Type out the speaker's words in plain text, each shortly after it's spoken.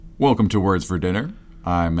Welcome to Words for Dinner.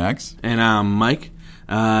 I'm Max. And I'm Mike.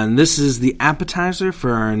 And this is the appetizer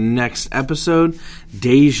for our next episode,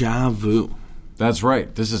 Deja Vu. That's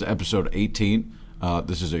right. This is episode 18.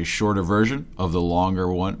 This is a shorter version of the longer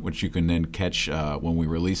one, which you can then catch when we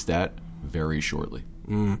release that very shortly.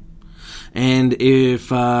 And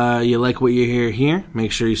if you like what you hear here,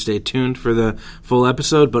 make sure you stay tuned for the full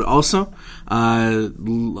episode. But also,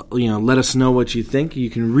 let us know what you think. You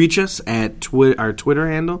can reach us at our Twitter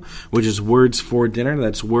handle, which is Words for Dinner.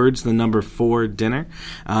 That's words, the number 4 dinner.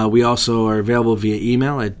 We also are available via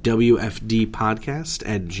email at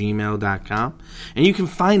wfdpodcast@gmail.com. And you can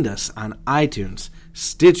find us on iTunes,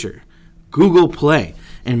 Stitcher, Google Play,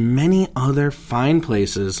 and many other fine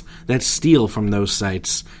places that steal from those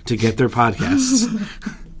sites to get their podcasts.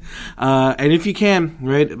 And if you can,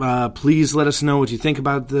 please let us know what you think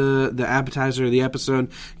about the appetizer or the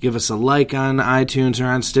episode. Give us a like on iTunes or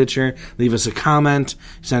on Stitcher. Leave us a comment.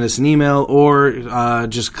 Send us an email, or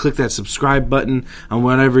just click that subscribe button on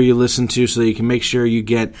whatever you listen to so that you can make sure you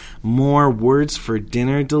get more Words for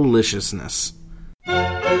Dinner deliciousness.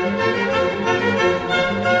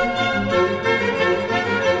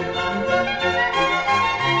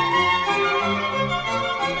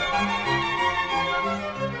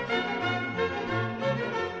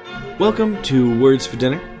 Welcome to Words for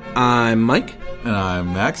Dinner. I'm Mike. And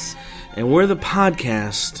I'm Max. And we're the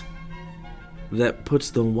podcast that puts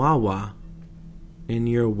the Wawa in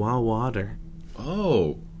your water.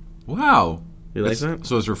 Oh, wow. You like that?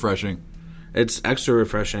 So it's refreshing. It's extra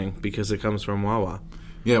refreshing because it comes from Wawa.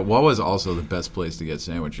 Yeah, Wawa is also the best place to get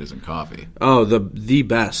sandwiches and coffee. Oh, the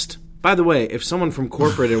best. By the way, if someone from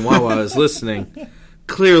corporate in Wawa is listening,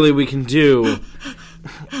 clearly we can do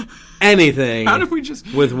anything. How did we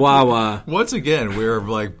just with Wawa? Once again, we're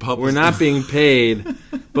like public. We're not being paid,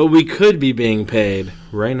 but we could be being paid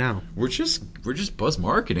right now. We're just buzz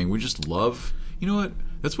marketing. We just love. You know what?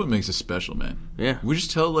 That's what makes us special, man. Yeah. We just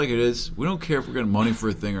tell it like it is. We don't care if we're getting money for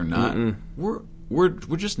a thing or not. We're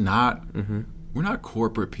just not. We're not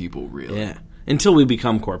corporate people, really. Yeah. Until we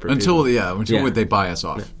become corporate. Until people. They buy us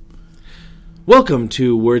off. Yeah. Welcome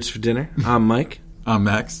to Words for Dinner. I'm Mike. I'm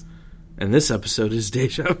Max. And this episode is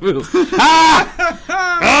Deja Vu.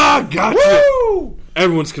 Gotcha! Woo!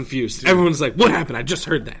 Everyone's confused. Dude. Everyone's like, what happened? I just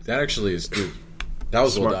heard that. That actually is, dude. That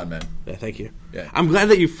was smart. Well done, man. Yeah, thank you. Yeah. I'm glad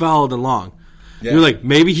that you followed along. Yeah. You're like,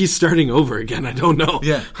 maybe he's starting over again. I don't know.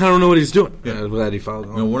 Yeah. I don't know what he's doing. Yeah. I'm glad he followed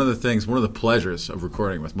along. You know, one of the pleasures of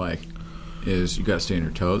recording with Mike is you got to stay on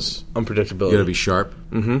your toes. Unpredictability. You got to be sharp.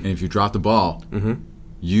 And if you drop the ball,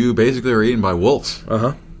 you basically are eaten by wolves.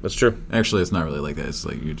 That's true. Actually, it's not really like that. It's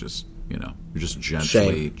like you're just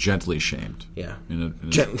gently shamed. Yeah.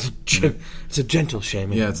 It's a gentle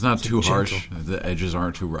shaming. Yeah, it's not too harsh. The edges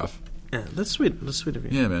aren't too rough. Yeah, that's sweet. That's sweet of you.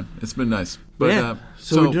 Yeah, man. It's been nice. But yeah.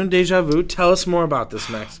 So we're doing Deja Vu. Tell us more about this,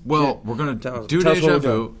 Max. Well, we're going to do Deja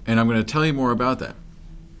Vu, and I'm going to tell you more about that.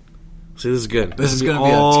 See, this is good. This is going to be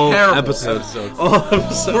a terrible episode. All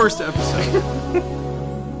episode. Worst episode.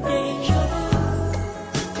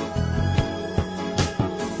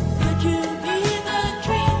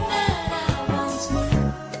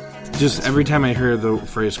 Just every time I hear the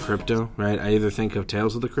phrase crypto, right, I either think of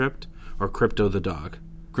Tales of the Crypt or Crypto the dog.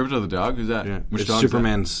 Crypto the dog? Who's that? Yeah. Which it's dog?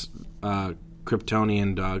 Superman's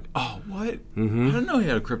Kryptonian dog. Oh, what? I didn't know he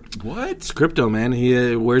had a crypto. What? It's Crypto, man.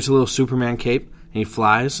 He wears a little Superman cape, and he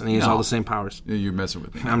flies, and he has all the same powers. Yeah, you're messing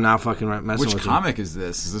with me. I'm not fucking messing with you. Which comic is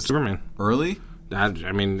this? Is this Superman. Early?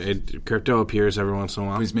 Crypto appears every once in a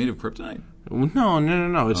while. Oh, he's made of kryptonite?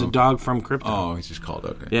 No. It's a dog from Crypto. Oh, he's just called,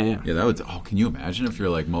 okay. Yeah. Yeah, that would. Oh, can you imagine if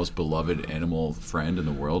your most beloved animal friend in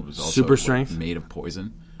the world was also super strength, made of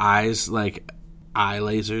poison? Eyes like eye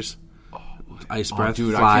lasers. Ice breath.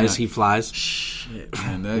 Dude, he flies. Shit,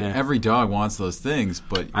 man. Every dog wants those things,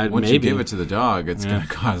 but once you give it to the dog, it's going to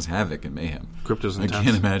cause havoc and mayhem. Crypto's intense. I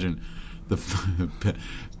can't imagine the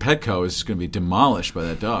Petco is just going to be demolished by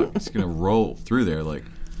that dog. It's going to roll through there like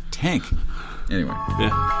tank. Anyway.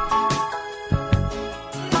 Yeah.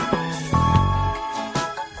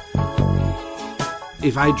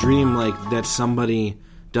 If I dream that somebody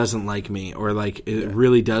doesn't like me, or it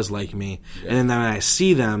really does like me, and then when I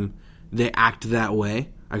see them, they act that way,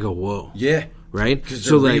 I go, whoa. Yeah. Right? Because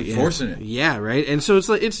they're reinforcing it. Yeah, right? And so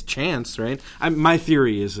it's chance, right? My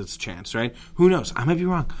theory is it's chance, right? Who knows? I might be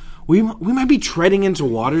wrong. We might be treading into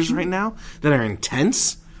waters right now that are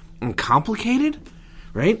intense and complicated,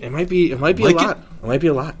 right? It might be a lot. It might be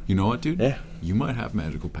a lot. You know what, dude? Yeah. You might have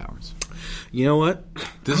magical powers. You know what?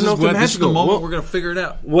 This is the moment we're going to figure it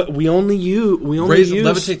out. What we only use.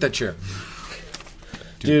 Levitate that chair.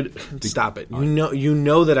 Dude, stop it. You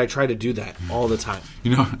know that I try to do that all the time.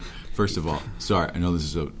 You know, First of all, sorry, I know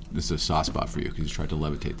this is a soft spot for you because you tried to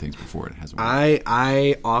levitate things before it hasn't worked.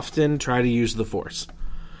 I often try to use the Force.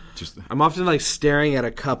 I'm often like staring at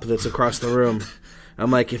a cup that's across the room. I'm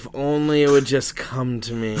like, if only it would just come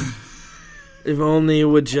to me. If only it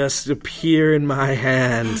would just appear in my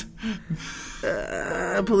hand.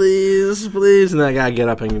 Please. And then I gotta get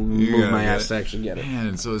up and move my ass to actually get it.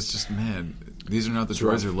 Man, so it's just, these are not the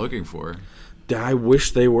droids they're looking for. I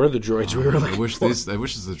wish they were the droids we were looking for. I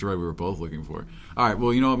wish it's the droid we were both looking for. All right,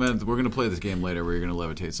 well, you know what, man? We're going to play this game later where you're going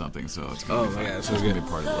to levitate something, so it's going to be fun. It's going to be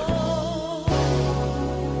part of the levitation.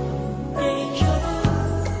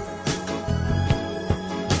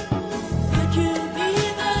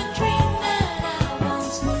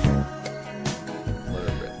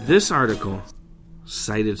 This article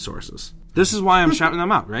cited sources. This is why I'm shouting them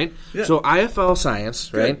out, right? Yeah. So IFL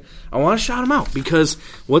Science, right? Good. I want to shout them out because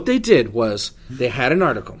what they did was they had an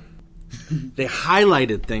article. They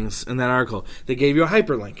highlighted things in that article. They gave you a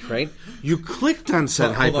hyperlink, right? You clicked on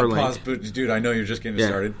said hyperlink. Hold on, pause. Dude, I know you're just getting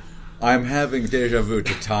started. I'm having deja vu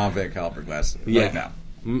to Tom Van Kelberglass right now.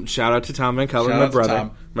 Shout out to Tom Van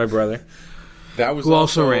Kelberglass, my brother. That was who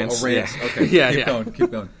also rants. Yeah. Okay, keep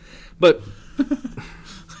going. But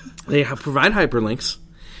they provide hyperlinks.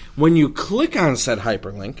 When you click on said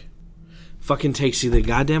hyperlink, fucking takes you the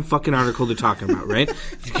goddamn fucking article they're talking about, right?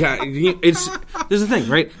 There's the thing,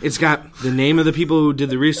 right? It's got the name of the people who did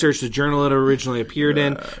the research, the journal it originally appeared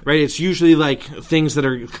in, right? It's usually like things that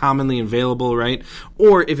are commonly available, right?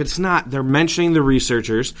 Or if it's not, they're mentioning the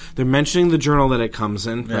researchers, they're mentioning the journal that it comes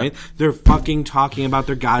in, right? They're fucking talking about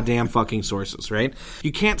their goddamn fucking sources, right?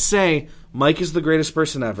 You can't say Mike is the greatest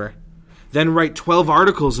person ever, then write 12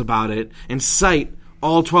 articles about it and cite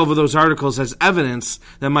all 12 of those articles as evidence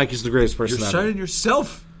that Mike is the greatest person ever. You're citing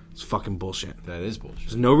yourself. It's fucking bullshit. That is bullshit.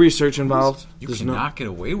 There's no research involved. You cannot get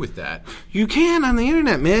away with that. You can on the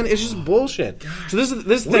internet, man. It's just bullshit. God. So this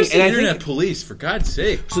thing, is the internet police, for God's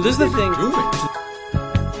sake? So this is the thing.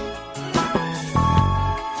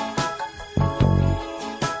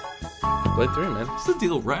 Play through, man. What's the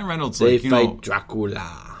deal? Ryan Reynolds, they fight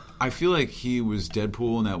Dracula. I feel like he was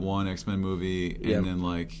Deadpool in that one X-Men movie, and then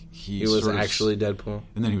like he was actually Deadpool,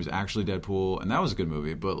 and then he was actually Deadpool, and that was a good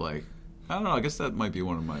movie. But like, I don't know. I guess that might be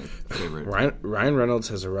one of my favorite. Ryan Reynolds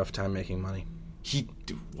has a rough time making money.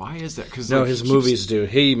 Why is that? Because his movies do.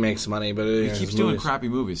 He makes money, but he keeps doing crappy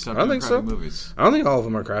movies. I don't think so. Movies. I don't think all of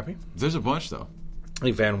them are crappy. There's a bunch though.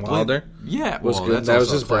 Like Van Wilder, was good. That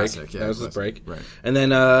was his break. That was his break. Right. And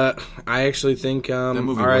then I actually think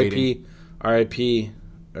R.I.P.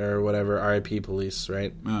 or whatever, R.I.P. Police,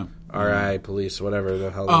 right? R.I. Police, whatever the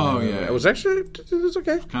hell. It was actually, it was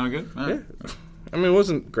okay. Kind of good? Yeah. I mean, it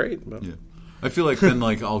wasn't great, but... Yeah. I feel like then,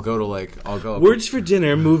 I'll go... Words for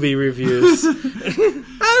Dinner movie reviews.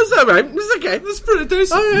 That's all right. It's okay. It's pretty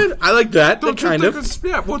decent. I like that. Don't kind of.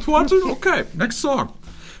 What's watching? Okay, next song.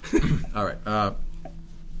 All right.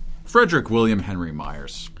 Frederick William Henry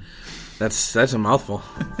Myers. That's a mouthful.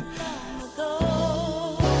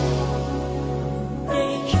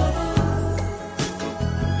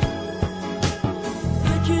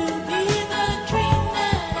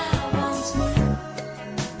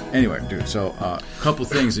 Anyway, dude, so a couple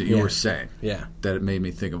things that you were saying that it made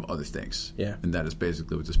me think of other things. Yeah. And that is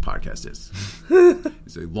basically what this podcast is.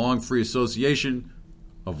 It's a long, free association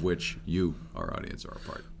of which you, our audience, are a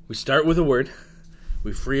part. We start with a word.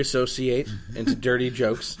 We free associate into dirty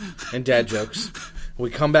jokes and dad jokes. We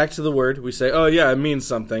come back to the word. We say, oh, yeah, it means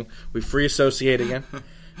something. We free associate again.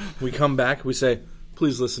 We come back. We say,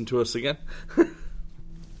 please listen to us again.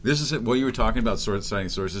 This is what you were talking about, citing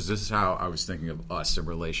sources. This is how I was thinking of us in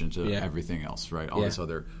relation to everything else, right? All this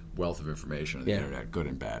other wealth of information on the internet, good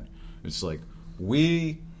and bad. It's like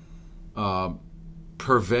we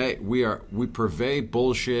purvey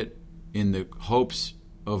bullshit in the hopes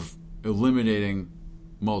of eliminating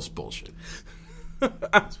most bullshit.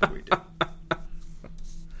 That's what we do.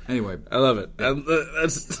 Anyway, I love it.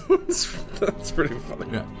 That's pretty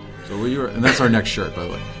funny. Yeah. So and that's our next shirt, by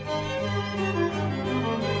the way.